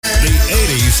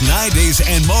80s, 90s,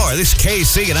 and more. This is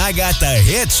KC, and I got the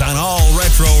hits on All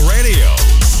Retro Radio.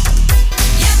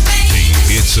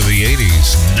 The hits of the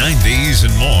 80s, 90s,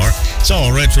 and more. It's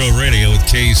All Retro Radio with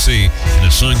KC, and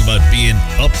a song about being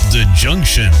up the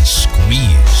junction.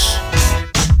 Squeeze.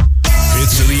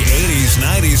 Hits of the 80s,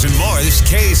 90s, and more. This is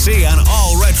KC on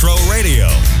All Retro Radio.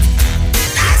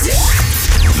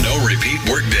 No repeat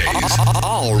workdays.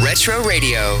 All Retro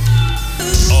Radio.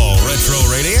 All Retro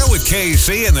Radio with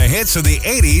KC and the hits of the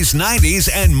 80s, 90s,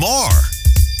 and more.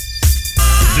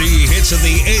 The hits of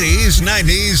the 80s,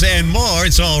 90s, and more.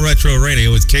 It's All Retro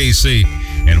Radio with KC.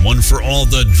 And one for all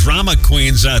the drama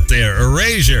queens out there.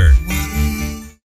 Erasure.